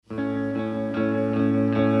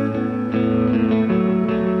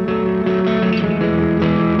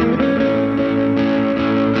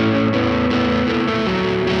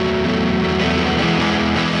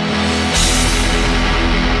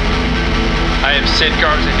I'm Sid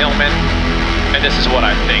Garza-Hillman, and this is what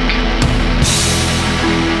I think.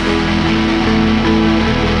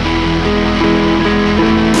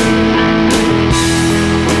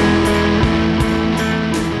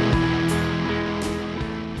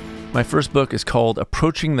 My first book is called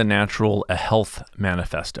Approaching the Natural, A Health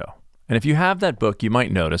Manifesto. And if you have that book, you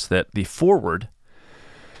might notice that the foreword,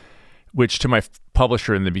 which to my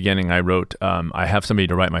publisher in the beginning I wrote, I have somebody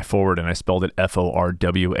to write my foreword, and I spelled it Forward,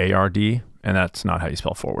 and that's not how you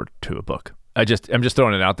spell forward to a book. I'm just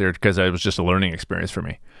throwing it out there because it was just a learning experience for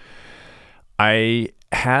me. I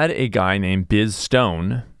had a guy named Biz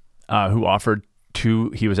Stone who offered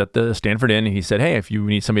he was at the Stanford Inn, and he said, hey, if you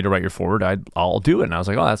need somebody to write your foreword, I'll do it. And I was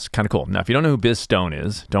like, oh, that's kind of cool. Now, if you don't know who Biz Stone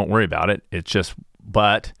is, don't worry about it.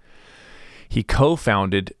 But he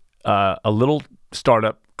co-founded a little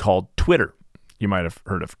startup called Twitter. You might have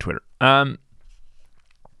heard of Twitter.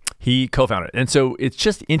 He co-founded it. And so it's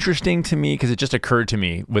just interesting to me because it just occurred to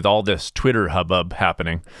me with all this Twitter hubbub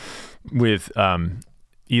happening with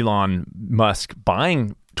Elon Musk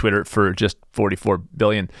buying Twitter for just $44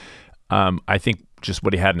 billion. I think just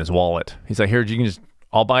what he had in his wallet. He's like, here,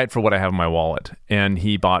 I'll buy it for what I have in my wallet. And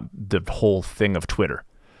he bought the whole thing of Twitter.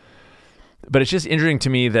 But it's just interesting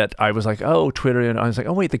to me that I was like, oh, Twitter. And I was like,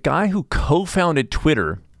 oh, wait, the guy who co-founded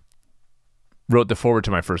Twitter wrote the foreword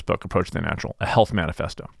to my first book, Approaching the Natural, A Health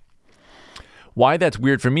Manifesto. Why that's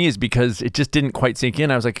weird for me is because it just didn't quite sink in.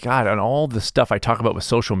 I was like, God, on all the stuff I talk about with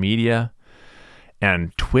social media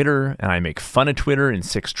and Twitter, and I make fun of Twitter in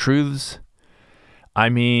 6 Truths. I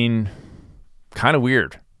mean, kind of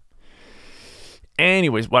weird.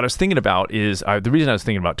 Anyways, what I was thinking about is, the reason I was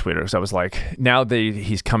thinking about Twitter is I was like, now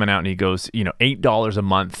he's coming out and he goes, $8 a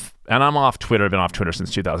month. And I'm off Twitter. I've been off Twitter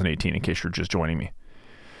since 2018, in case you're just joining me.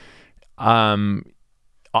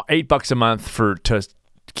 $8 a month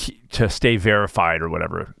to stay verified or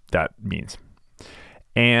whatever that means.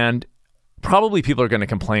 And probably people are going to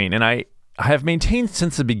complain. And I have maintained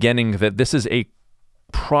since the beginning that this is a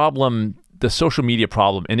problem, the social media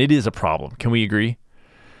problem, and it is a problem. Can we agree?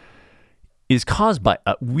 Is caused by,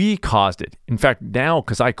 we caused it. In fact, now,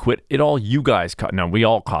 because I quit, you guys caused, no, we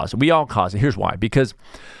all caused it. We all caused it. Here's why. Because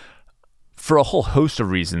for a whole host of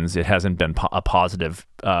reasons, it hasn't been a positive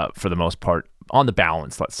for the most part. On the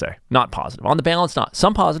balance, let's say. Not positive. On the balance, not.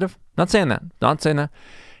 Some positive. Not saying that.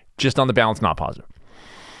 Just on the balance, not positive.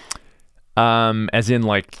 As in,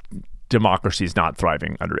 like, democracy's not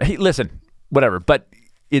thriving under it. Hey, listen, whatever. But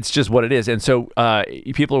it's just what it is. And so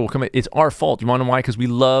people will come in. It's our fault. You want to know why? Because we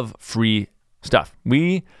love free stuff.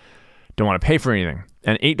 We don't want to pay for anything.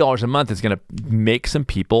 And $8 a month is going to make some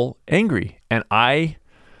people angry. And I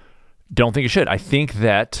don't think it should. I think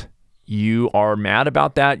that you are mad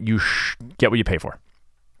about that. You get what you pay for.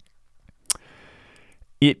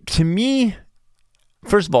 To me,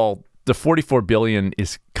 first of all, the $44 billion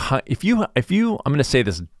is, if you, I'm going to say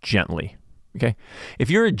this gently, okay? If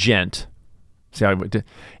you're a gent,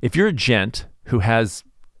 if you're a gent who has,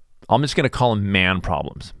 I'm just going to call them man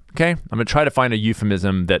problems, okay? I'm going to try to find a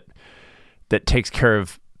euphemism that takes care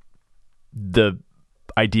of the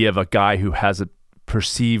idea of a guy who has a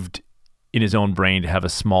perceived in his own brain to have a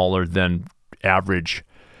smaller than average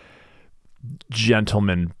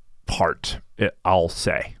gentleman part, I'll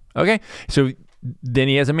say. Okay? So then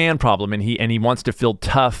he has a man problem, and he wants to feel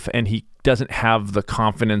tough, and he doesn't have the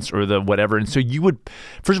confidence or the whatever. And so you would,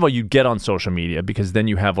 first of all, you get on social media because then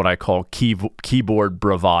you have what I call keyboard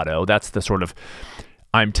bravado. That's the sort of,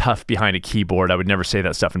 I'm tough behind a keyboard. I would never say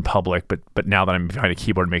that stuff in public, but now that I'm behind a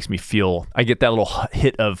keyboard, it makes me feel, I get that little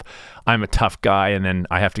hit of I'm a tough guy, and then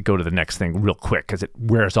I have to go to the next thing real quick because it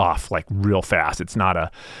wears off like real fast. It's not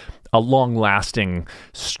a long-lasting,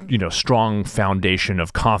 strong foundation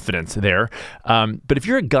of confidence there. But if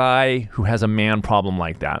you're a guy who has a man problem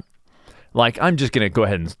like that, like I'm just going to go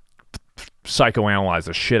ahead and psychoanalyze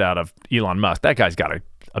the shit out of Elon Musk. That guy's got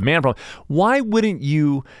a man problem. Why wouldn't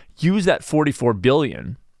you use that $44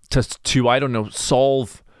 billion to I don't know,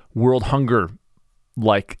 solve world hunger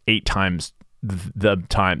like 8 times the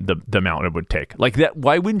amount it would take? Like that,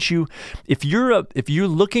 why wouldn't you, if you're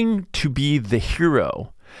looking to be the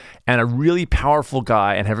hero and a really powerful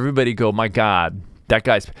guy and have everybody go, my God, that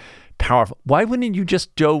guy's powerful. Why wouldn't you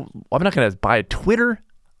just go, I'm not going to buy Twitter.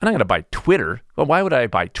 I'm not going to buy Twitter. Well, why would I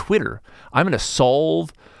buy Twitter? I'm going to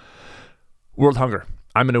solve world hunger.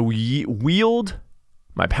 I'm going to wield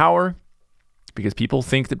my power because people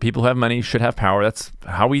think that people who have money should have power. That's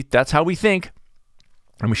how we think.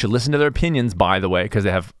 And we should listen to their opinions, by the way, because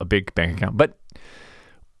they have a big bank account. But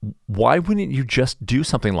why wouldn't you just do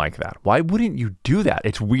something like that? Why wouldn't you do that?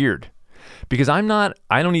 It's weird. Because I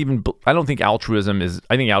don't think altruism is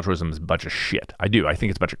a bunch of shit. I do. I think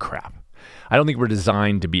it's a bunch of crap. I don't think we're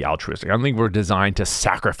designed to be altruistic. I don't think we're designed to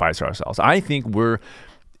sacrifice ourselves. I think we're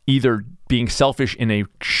either being selfish in a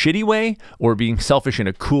shitty way or being selfish in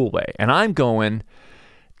a cool way. And I'm going,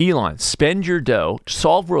 Elon, spend your dough,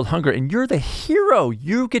 solve world hunger, and you're the hero.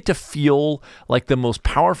 You get to feel like the most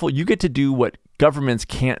powerful. You get to do what governments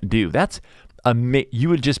can't do. That's you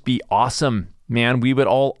would just be awesome, man.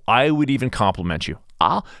 I would even compliment you.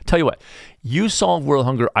 I'll tell you what, you solve world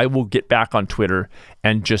hunger, I will get back on Twitter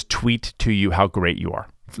and just tweet to you how great you are,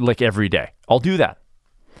 like every day. I'll do that.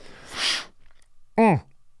 $8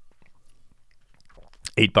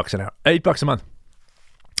 an hour, $8 a month.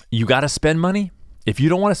 You got to spend money. If you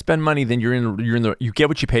don't want to spend money, then you get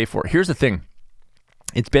what you pay for. Here's the thing.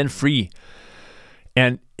 It's been free.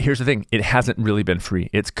 And here's the thing. It hasn't really been free.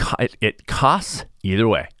 It costs either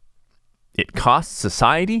way. It costs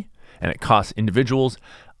society and it costs individuals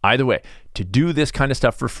either way. To do this kind of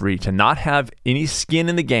stuff for free, to not have any skin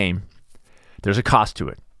in the game, there's a cost to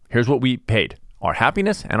it. Here's what we paid. Our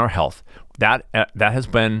happiness and our health. That has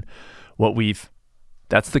been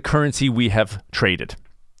that's the currency we have traded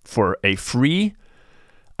for a free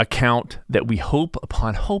account that we hope,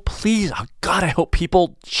 please, oh God, I hope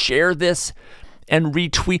people share this and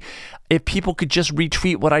retweet. If people could just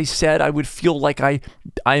retweet what I said, I would feel like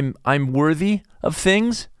I'm worthy of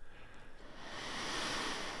things.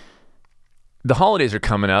 The holidays are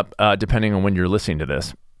coming up, depending on when you're listening to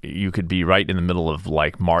this. You could be right in the middle of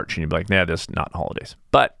like March and you'd be like, nah, this is not holidays.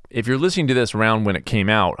 But if you're listening to this around when it came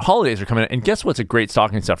out, holidays are coming out. And guess what's a great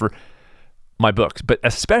stocking stuffer? My books, but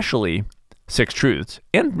especially Six Truths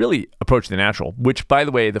and really Approach the Natural, which, by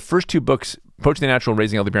the way, the first two books, Approach the Natural and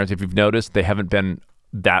Raising Healthy Parents, if you've noticed, they haven't been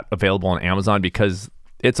that available on Amazon because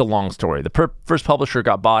it's a long story. The first publisher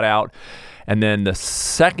got bought out, and then the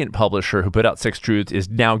second publisher who put out Six Truths is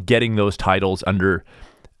now getting those titles under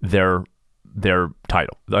their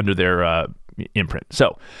title, under their imprint.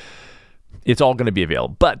 So it's all going to be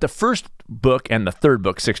available. But the first book and the third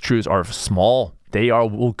book, Six Truths, are small.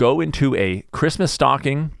 Will go into a Christmas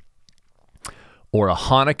stocking or a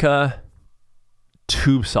Hanukkah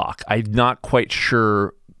tube sock. I'm not quite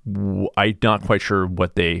sure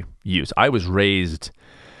what they use. I was raised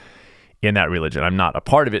in that religion. I'm not a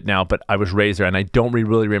part of it now, but I was raised there, and I don't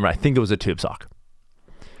really remember. I think it was a tube sock.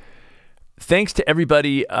 Thanks to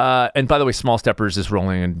everybody. And by the way, Small Steppers is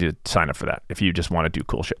rolling, and sign up for that if you just want to do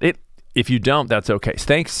cool shit. If you don't, that's okay.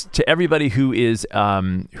 Thanks to everybody who is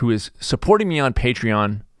supporting me on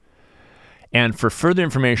Patreon. And for further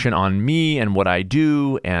information on me and what I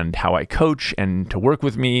do and how I coach and to work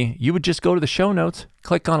with me, you would just go to the show notes,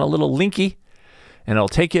 click on a little linky, and it'll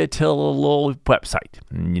take you to a little website.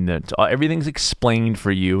 And everything's explained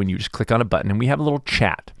for you, and you just click on a button, and we have a little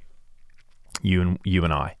chat, you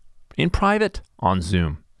and I, in private on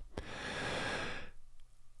Zoom.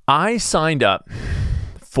 I signed up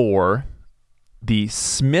for the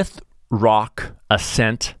Smith Rock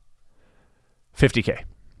Ascent 50K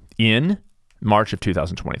in March of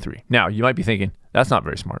 2023. Now, you might be thinking, that's not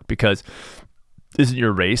very smart because isn't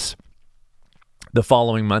your race the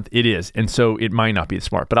following month? It is. And so it might not be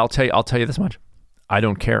smart, but I'll tell you this much. I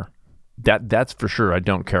don't care. That's for sure. I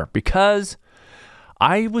don't care because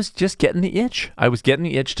I was just getting the itch. I was getting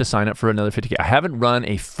the itch to sign up for another 50K. I haven't run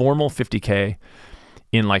a formal 50K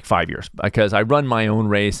in like 5 years because I run my own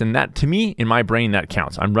race, and that, to me, in my brain, that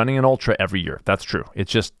counts. I'm running an ultra every year. That's true.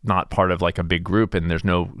 It's just not part of like a big group, and there's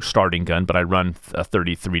no starting gun, but I run a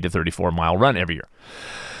 33 to 34 mile run every year.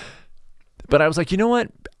 But I was like, you know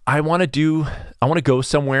what? I want to go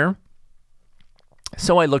somewhere.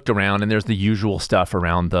 So I looked around, and there's the usual stuff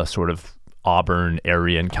around the sort of Auburn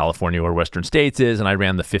area in California where Western States is, and I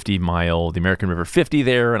ran the 50 mile, the American River 50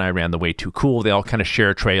 there, and I ran the Way Too Cool. They all kind of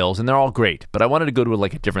share trails, and they're all great, but I wanted to go to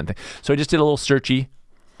like a different thing. So I just did a little searchy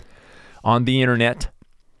on the internet,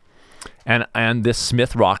 and this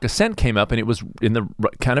Smith Rock Ascent came up, and it was in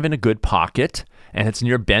a good pocket, and it's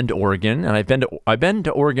near Bend, Oregon, and I've been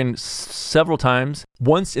to Oregon several times.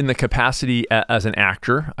 Once in the capacity as an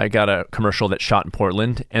actor, I got a commercial that shot in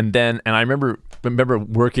Portland, and I remember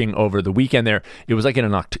working over the weekend there. It was like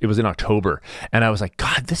in October, and I was like,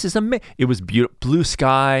 God, this is amazing. It was beautiful, blue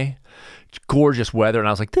sky, gorgeous weather, and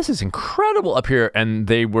I was like, this is incredible up here. And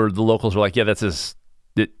the locals were like, yeah, this is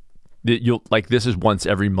once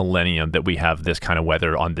every millennium that we have this kind of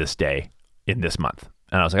weather on this day in this month.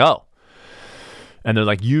 And I was like, oh. And they're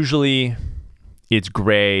like, usually it's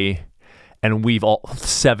gray, and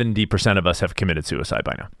 70% of us have committed suicide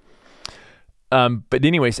by now. But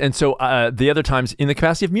anyways, and so the other times in the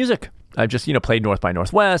capacity of music. I've just, played North by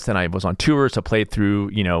Northwest, and I was on tour, so played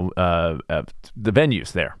through, the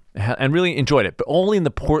venues there and really enjoyed it, but only in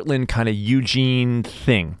the Portland kind of Eugene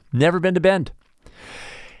thing. Never been to Bend.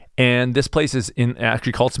 And this place is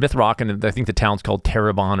actually called Smith Rock, and I think the town's called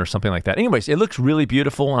Terrebonne or something like that. Anyways, it looks really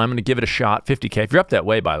beautiful, and I'm going to give it a shot. $50K. If you're up that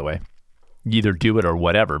way, by the way, you either do it or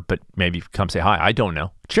whatever, but maybe come say hi. I don't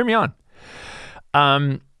know. Cheer me on.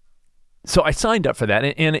 So I signed up for that,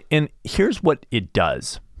 and here's what it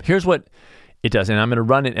does. And I'm going to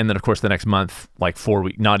run it, and then of course the next month, like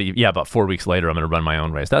about 4 weeks later, I'm going to run my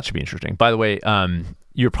own race. That should be interesting. By the way,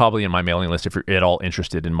 you're probably in my mailing list if you're at all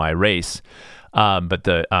interested in my race. But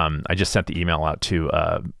I just sent the email out to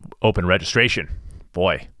open registration.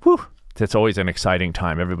 Boy, whew, that's always an exciting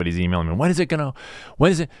time. Everybody's emailing me. When is it? The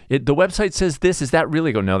website says this. Is that really?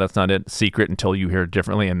 I go, no, that's not it. Secret until you hear it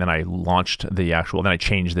differently. And then I launched then I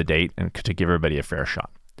changed the date and to give everybody a fair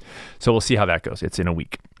shot. So we'll see how that goes. It's in a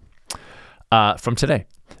week from today.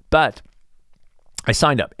 But I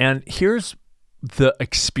signed up, and here's the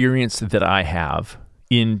experience that I have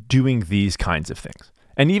in doing these kinds of things.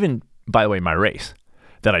 And even, by the way, my race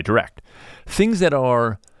that I direct, things that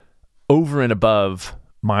are over and above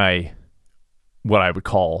my, what I would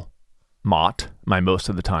call MOT, my most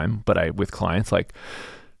of the time, but with clients, like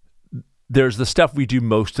there's the stuff we do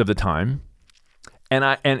most of the time,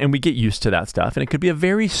 and we get used to that stuff, and it could be a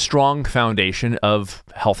very strong foundation of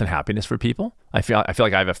health and happiness for people. I feel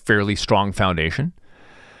like I have a fairly strong foundation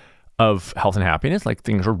of health and happiness. Like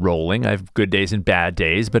things are rolling. I have good days and bad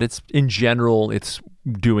days, but it's in general, it's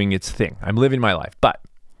doing its thing. I'm living my life, but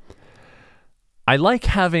I like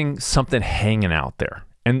having something hanging out there.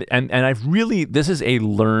 And I've really, this is a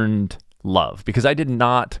learned love, because I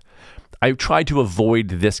tried to avoid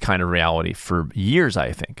this kind of reality for years,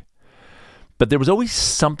 I think. But there was always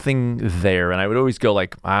something there, and I would always go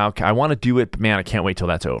like, okay, I want to do it, but man, I can't wait till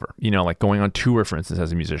that's over. Like going on tour, for instance,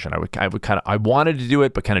 as a musician, I wanted to do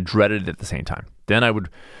it, but kind of dreaded it at the same time. Then I would,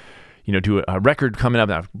 do a record coming up,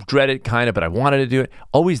 and I dread it kind of, but I wanted to do it.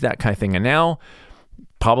 Always that kind of thing. And now,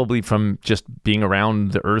 probably from just being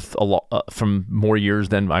around the earth a lot, from more years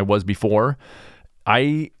than I was before,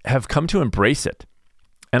 I have come to embrace it.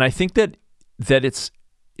 And I think that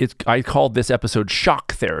I called this episode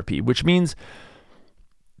shock therapy, which means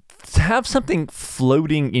to have something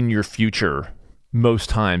floating in your future most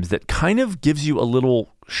times that kind of gives you a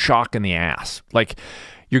little shock in the ass. Like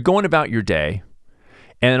you're going about your day,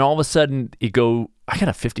 and then all of a sudden I got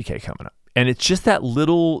a 50K coming up. And it's just that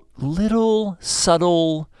little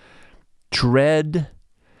subtle dread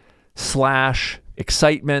 /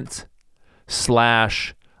 excitement /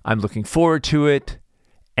 I'm looking forward to it.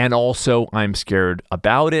 And also I'm scared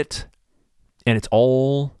about it. And it's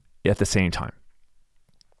all at the same time.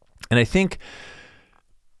 And I think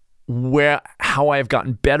how I've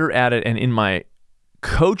gotten better at it, and in my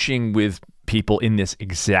coaching with people in this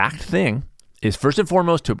exact thing, is first and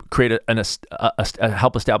foremost to create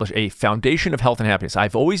help establish a foundation of health and happiness.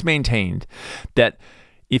 I've always maintained that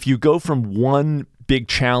if you go from one big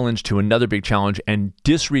challenge to another big challenge and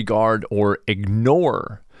disregard or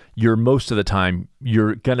ignore most of the time,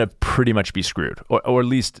 you're going to pretty much be screwed, or at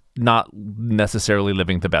least not necessarily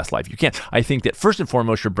living the best life you can. I think that first and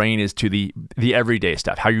foremost, your brain is to the everyday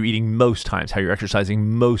stuff, how you're eating most times, how you're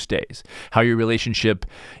exercising most days, how your relationship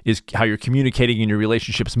is, how you're communicating in your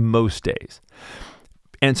relationships most days.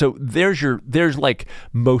 And so there's like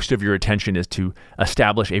most of your attention is to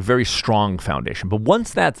establish a very strong foundation. But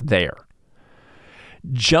once that's there,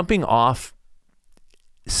 jumping off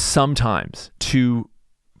sometimes to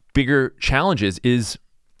bigger challenges is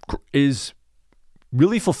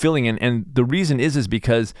really fulfilling, and the reason is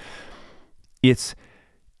because it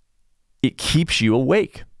keeps you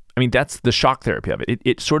awake. I mean, that's the shock therapy of it.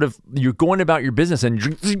 It sort of, you're going about your business and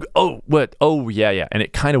yeah, and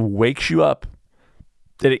it kind of wakes you up,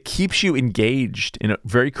 that it keeps you engaged in a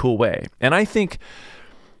very cool way. And I think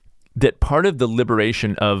that part of the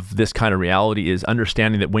liberation of this kind of reality is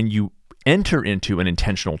understanding that when you enter into an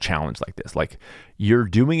intentional challenge like this, like you're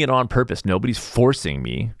doing it on purpose. Nobody's forcing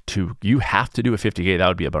me to, you have to do a 50K. That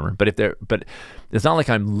would be a bummer. But it's not like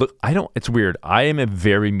it's weird. I am a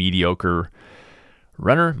very mediocre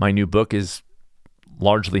runner. My new book is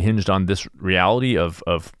largely hinged on this reality of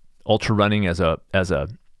ultra running as a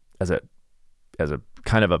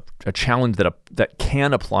kind of a challenge that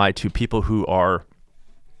can apply to people who are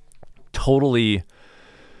totally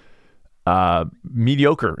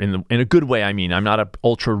mediocre in a good way. I mean, I'm not an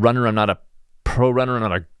ultra runner. I'm not a pro runner. I'm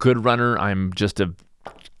not a good runner. I'm just a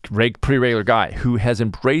pretty regular guy who has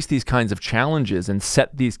embraced these kinds of challenges and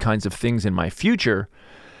set these kinds of things in my future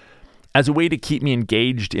as a way to keep me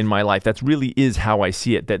engaged in my life. That's really is how I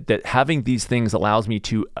see it, that having these things allows me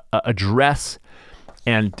to address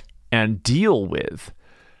and deal with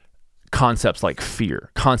concepts like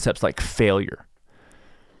fear, concepts like failure,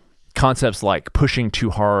 concepts like pushing too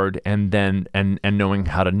hard and knowing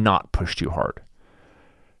how to not push too hard.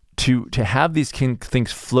 To have these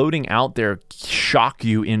things floating out there shock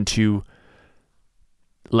you into,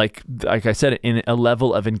 like I said, in a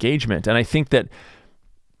level of engagement. And I think that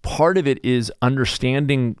part of it is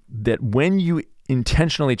understanding that when you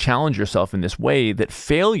intentionally challenge yourself in this way, that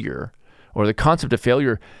failure, or the concept of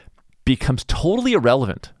failure, becomes totally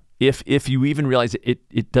irrelevant if you even realize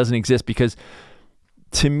it doesn't exist. Because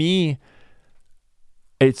to me,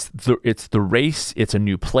 it's the race, it's a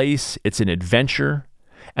new place, it's an adventure.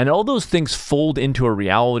 And all those things fold into a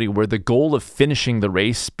reality where the goal of finishing the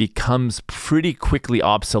race becomes pretty quickly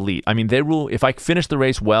obsolete. I mean, if I finish the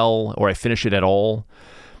race well, or I finish it at all,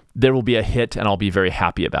 there will be a hit and I'll be very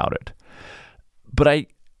happy about it. But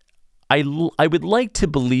I would like to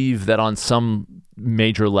believe that on some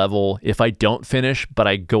major level, if I don't finish, but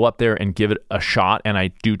I go up there and give it a shot and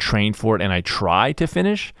I do train for it and I try to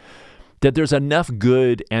finish, that there's enough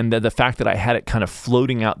good, and that the fact that I had it kind of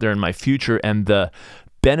floating out there in my future, and the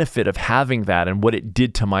benefit of having that and what it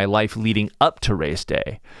did to my life leading up to race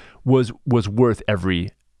day was worth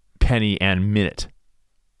every penny and minute.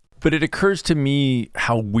 But it occurs to me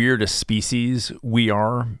how weird a species we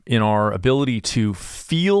are in our ability to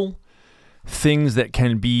feel things that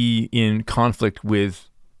can be in conflict with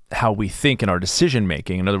how we think in our decision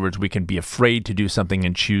making. In other words, we can be afraid to do something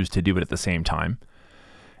and choose to do it at the same time.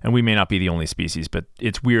 And we may not be the only species, but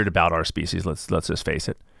it's weird about our species. Let's just face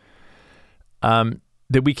it.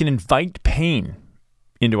 That we can invite pain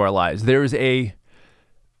into our lives. There is a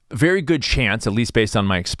very good chance, at least based on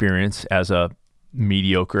my experience as a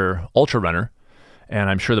mediocre ultra runner, and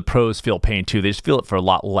I'm sure the pros feel pain too. They just feel it for a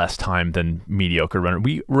lot less time than mediocre runner.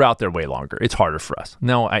 We're out there way longer. It's harder for us.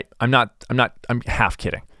 No, I'm half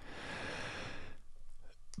kidding.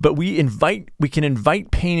 But we can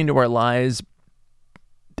invite pain into our lives,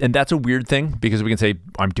 and that's a weird thing, because we can say,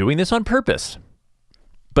 I'm doing this on purpose.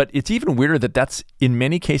 But it's even weirder that that's, in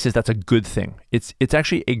many cases, that's a good thing. It's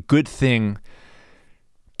actually a good thing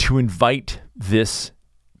to invite this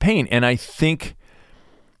pain. And I think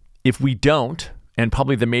if we don't, and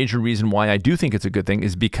probably the major reason why I do think it's a good thing,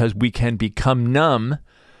 is because we can become numb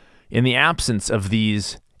in the absence of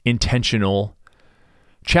these intentional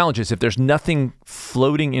challenges. If there's nothing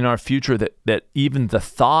floating in our future that even the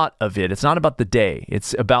thought of it's not about the day.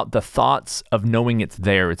 It's about the thoughts of knowing it's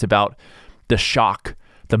there. It's about the shock,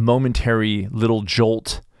 the momentary little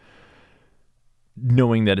jolt,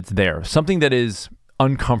 knowing that it's there. Something that is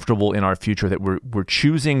uncomfortable in our future that we're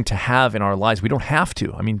choosing to have in our lives. We don't have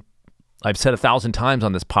to. I mean, I've said 1,000 times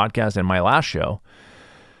on this podcast and my last show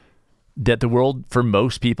that the world, for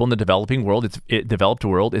most people in the developed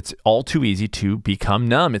world, it's all too easy to become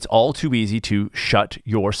numb. It's all too easy to shut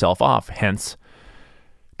yourself off. Hence,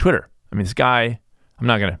 Twitter. I mean, this guy, I'm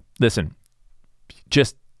not going to, listen,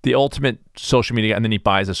 just the ultimate social media, and then he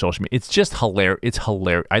buys a social media. It's just hilarious. It's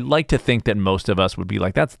hilarious. I'd like to think that most of us would be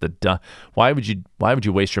like, that's the why would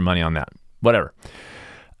you waste your money on that? Whatever.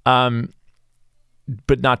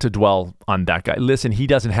 But not to dwell on that guy. Listen, he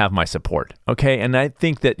doesn't have my support, okay? And I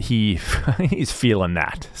think that he's feeling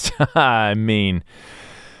that. I mean,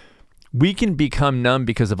 we can become numb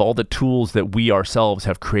because of all the tools that we ourselves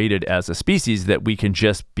have created as a species, that we can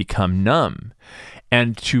just become numb.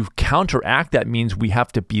 And to counteract that means we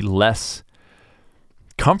have to be less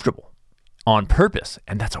comfortable on purpose.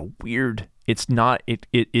 And that's a weird, it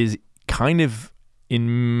is kind of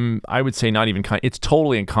I would say not even it's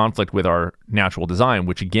totally in conflict with our natural design,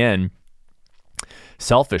 which again,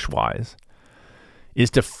 selfish wise, is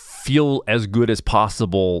to feel as good as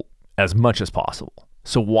possible, as much as possible.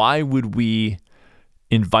 So why would we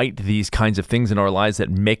invite these kinds of things in our lives that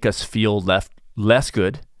make us feel less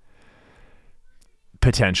good,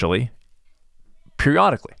 potentially,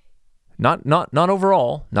 periodically? Not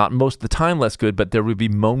overall, not most of the time less good, but there would be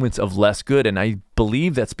moments of less good. And I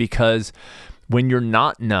believe that's because when you're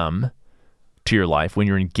not numb to your life, when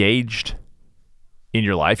you're engaged in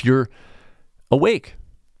your life, you're awake.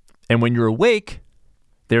 And when you're awake,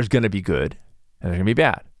 there's going to be good and there's going to be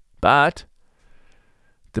bad. But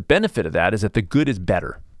the benefit of that is that the good is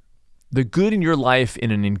better. The good in your life,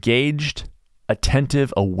 in an engaged,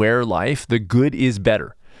 attentive, aware life, the good is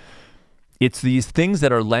better. It's these things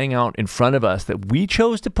that are laying out in front of us that we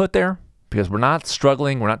chose to put there because we're not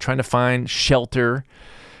struggling. We're not trying to find shelter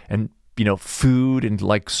and food and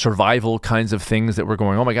like survival kinds of things that we're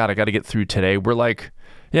going, oh my God, I got to get through today. We're like,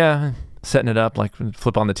 yeah, setting it up, like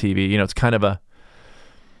flip on the TV. You know, it's kind of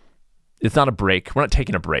it's not a break. We're not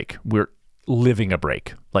taking a break. We're living a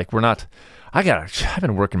break. Like I've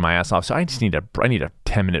been working my ass off, so I need a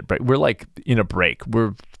 10-minute break. We're like in a break.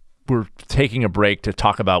 We're taking a break to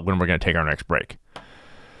talk about when we're going to take our next break.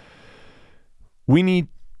 We need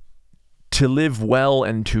to live well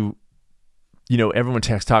and to, you know, everyone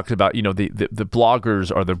talks about, you know, the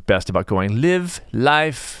bloggers are the best about going, live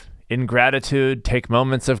life in gratitude, take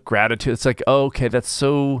moments of gratitude. It's like, oh, okay, that's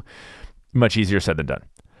so much easier said than done.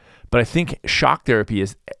 But I think shock therapy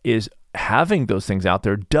is having those things out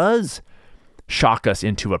there does shock us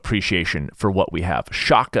into appreciation for what we have,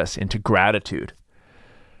 shock us into gratitude,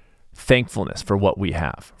 thankfulness for what we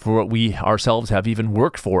have, for what we ourselves have even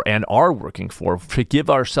worked for and are working for, to give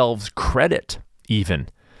ourselves credit even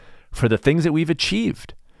for the things that we've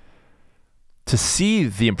achieved, to see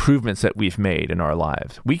the improvements that we've made in our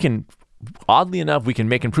lives. Oddly enough, we can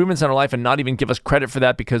make improvements in our life and not even give us credit for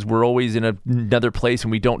that because we're always in another place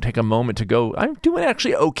and we don't take a moment to go, I'm doing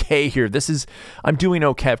actually okay here. I'm doing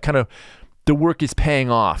okay. The work is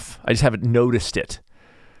paying off. I just haven't noticed it.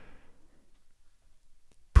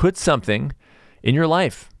 Put something in your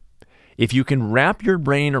life. If you can wrap your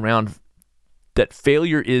brain around that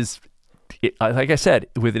failure is, like I said,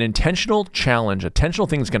 with an intentional challenge, intentional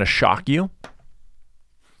thing is going to shock you,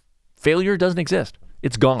 failure doesn't exist.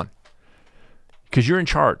 It's gone. Because you're in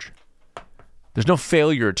charge. There's no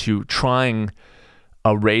failure to trying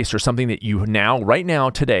a race or something that you right now,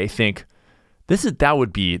 today, think,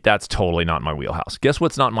 that's totally not my wheelhouse. Guess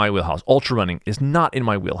what's not my wheelhouse? Ultra running is not in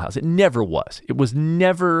my wheelhouse. It never was. It was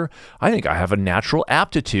never, I think I have a natural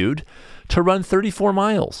aptitude to run 34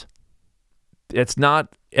 miles.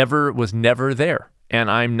 Was never there.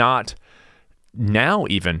 And I'm not now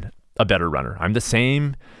even a better runner. I'm the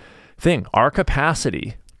same thing. Our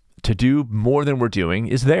capacity to do more than we're doing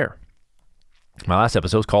is there. My last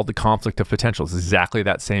episode was called The Conflict of Potential. It's exactly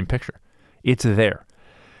that same picture. It's there.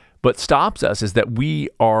 What stops us is that we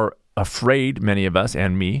are afraid, many of us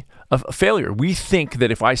and me, of failure. We think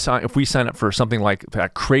that if we sign up for something like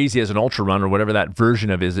that crazy as an ultra run or whatever that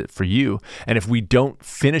version of is it for you, and if we don't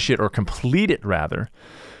finish it or complete it rather,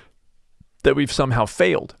 that we've somehow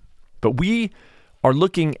failed. But we are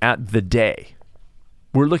looking at the day.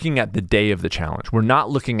 We're looking at the day of the challenge. We're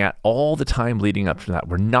not looking at all the time leading up to that.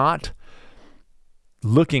 We're not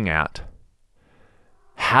looking at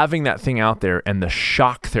having that thing out there and the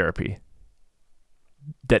shock therapy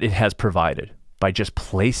that it has provided by just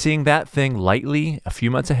placing that thing lightly a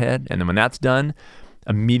few months ahead. And then when that's done,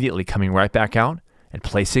 immediately coming right back out and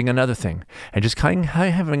placing another thing and just kind of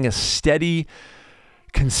having a steady,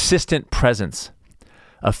 consistent presence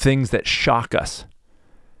of things that shock us,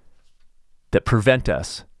 that prevent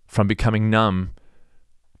us from becoming numb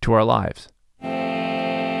to our lives.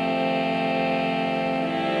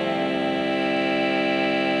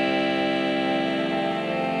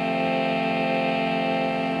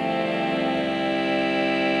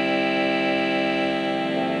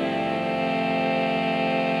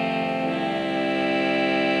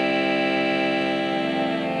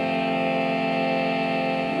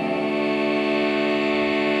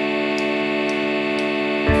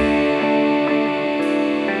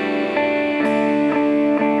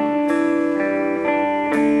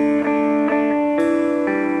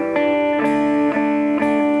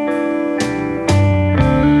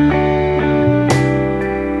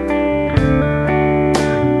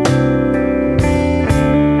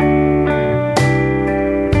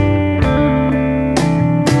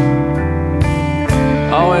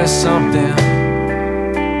 Something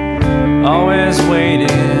always waiting,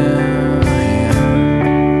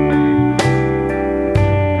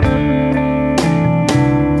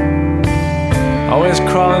 always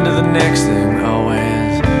crawling to the next thing,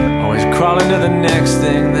 always crawling to the next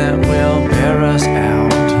thing that will bear us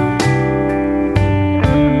out.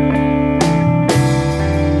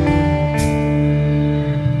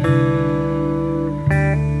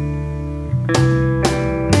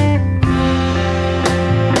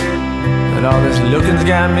 All this looking's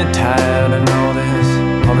got me tired, and all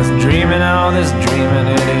this dreaming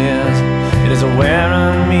it is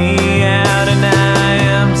wearing me out, and I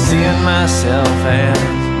am seeing myself as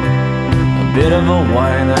a bit of a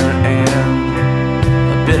whiner and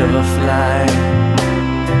a bit of a fly.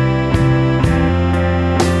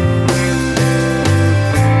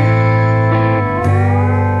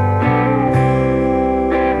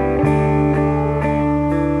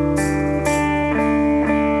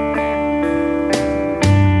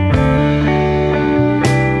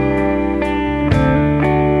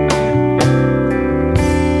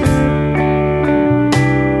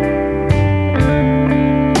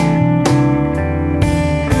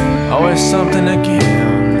 Always something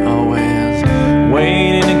again, always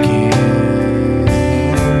waiting again.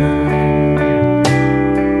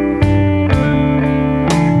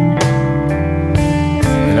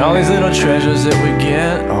 And all these little treasures that we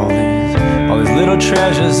get, all these little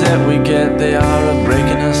treasures that we get, they are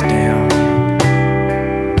breaking us down.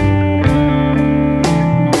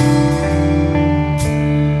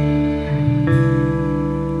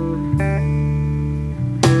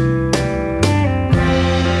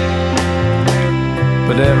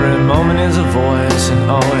 But every moment is a voice,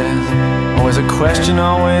 and always a question,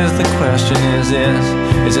 always the question is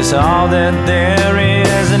this all that there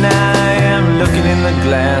is? And I am looking in the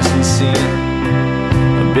glass and seeing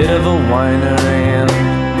a bit of a whiner and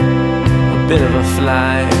a bit of a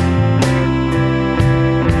fly.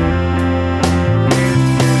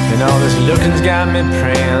 And all this looking's got me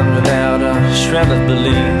praying without a shred of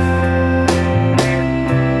belief.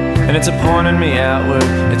 And it's pointing me outward,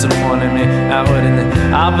 it's pointing me outward in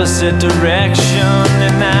the opposite direction.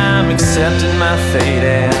 And I'm accepting my fate,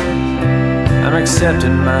 and I'm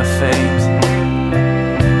accepting my fate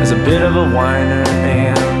as a bit of a whiner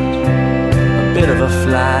and a bit of a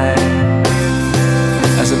fly.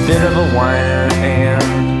 As a bit of a whiner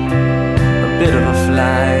and